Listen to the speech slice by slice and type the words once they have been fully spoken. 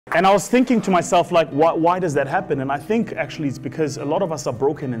And I was thinking to myself, like, why does that happen? And I think actually it's because a lot of us are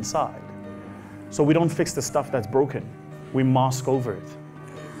broken inside. So we don't fix the stuff that's broken. We mask over it.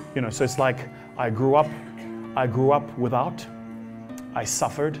 You know, so it's like I grew up without, I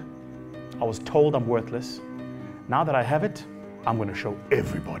suffered, I was told I'm worthless. Now that I have it, I'm going to show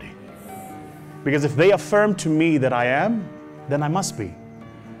everybody. Because if they affirm to me that I am, then I must be.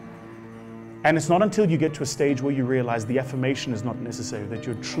 And it's not until you get to a stage where you realize the affirmation is not necessary, that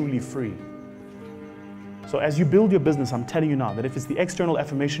you're truly free. So as you build your business, I'm telling you now that if it's the external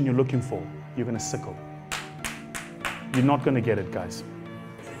affirmation you're looking for, you're going to sickle. You're not going to get it, guys.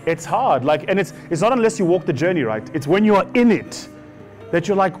 It's hard, and it's not unless you walk the journey, right? It's when you are in it that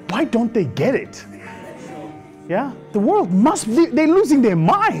you're like, why don't they get it? Yeah? The world they're losing their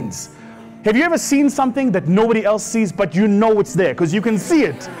minds. Have you ever seen something that nobody else sees, but you know it's there because you can see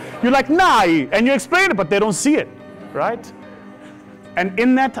it? You're like, nah, and you explain it, but they don't see it, right? And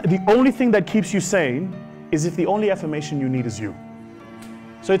in that, the only thing that keeps you sane is if the only affirmation you need is you.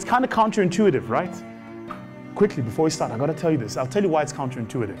 So it's kind of counterintuitive, right? Quickly, before we start, I got to tell you this. I'll tell you why it's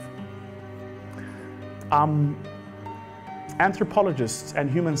counterintuitive. Anthropologists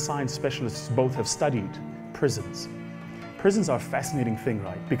and human science specialists both have studied prisons. Prisons are a fascinating thing,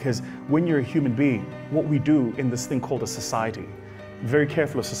 right? Because when you're a human being, what we do in this thing called a society, very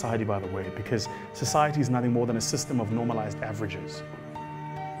careful of society, by the way, because society is nothing more than a system of normalized averages.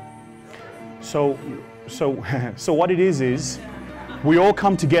 So what it is we all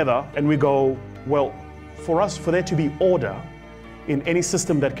come together and we go, well, for there to be order in any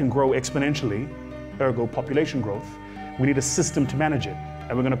system that can grow exponentially, ergo population growth, we need a system to manage it.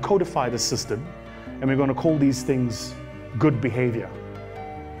 And we're going to codify the system, and we're going to call these things good behavior,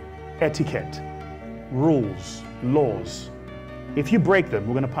 etiquette, rules, laws. If you break them,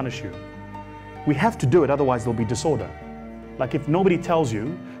 we're going to punish you. We have to do it, otherwise there'll be disorder. Like if nobody tells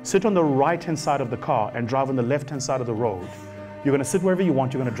you, sit on the right-hand side of the car and drive on the left-hand side of the road, you're going to sit wherever you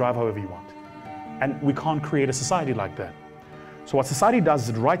want, you're going to drive however you want. And we can't create a society like that. So what society does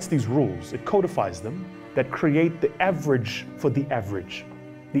is it writes these rules, it codifies them, that create the average for the average.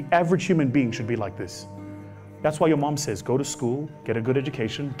 The average human being should be like this. That's why your mom says, go to school, get a good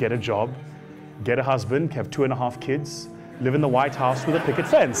education, get a job, get a husband, have 2.5 kids, live in the White House with a picket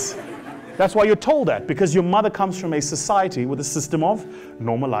fence. That's why you're told that, because your mother comes from a society with a system of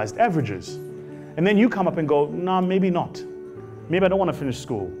normalized averages. And then you come up and go, nah, maybe not. Maybe I don't want to finish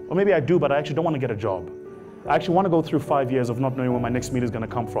school. Or maybe I do, but I actually don't want to get a job. I actually want to go through 5 years of not knowing where my next meal is going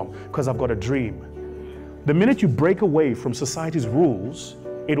to come from, because I've got a dream. The minute you break away from society's rules,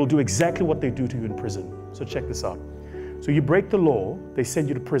 it'll do exactly what they do to you in prison. So check this out. So you break the law, they send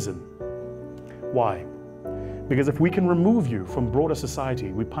you to prison. Why? Because if we can remove you from broader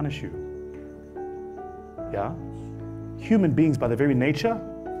society, we punish you. Yeah? Human beings, by their very nature,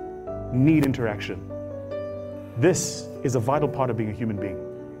 need interaction. This is a vital part of being a human being.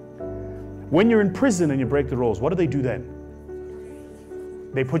 When you're in prison and you break the rules, what do they do then?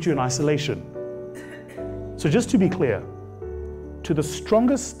 They put you in isolation. So just to be clear, to the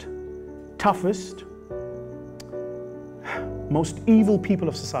strongest, toughest, most evil people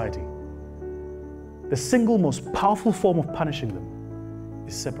of society, the single most powerful form of punishing them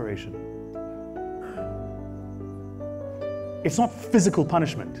is separation. It's not physical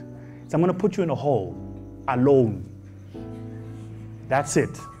punishment. It's I'm going to put you in a hole, alone. That's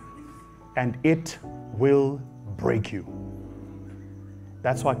it. And it will break you.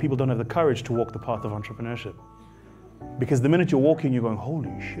 That's why people don't have the courage to walk the path of entrepreneurship. Because the minute you're walking, you're going,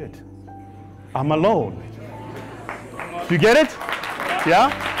 holy shit, I'm alone. Do you get it? Yeah?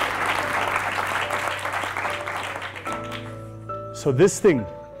 So this thing,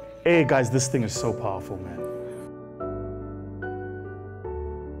 hey guys, this thing is so powerful, man.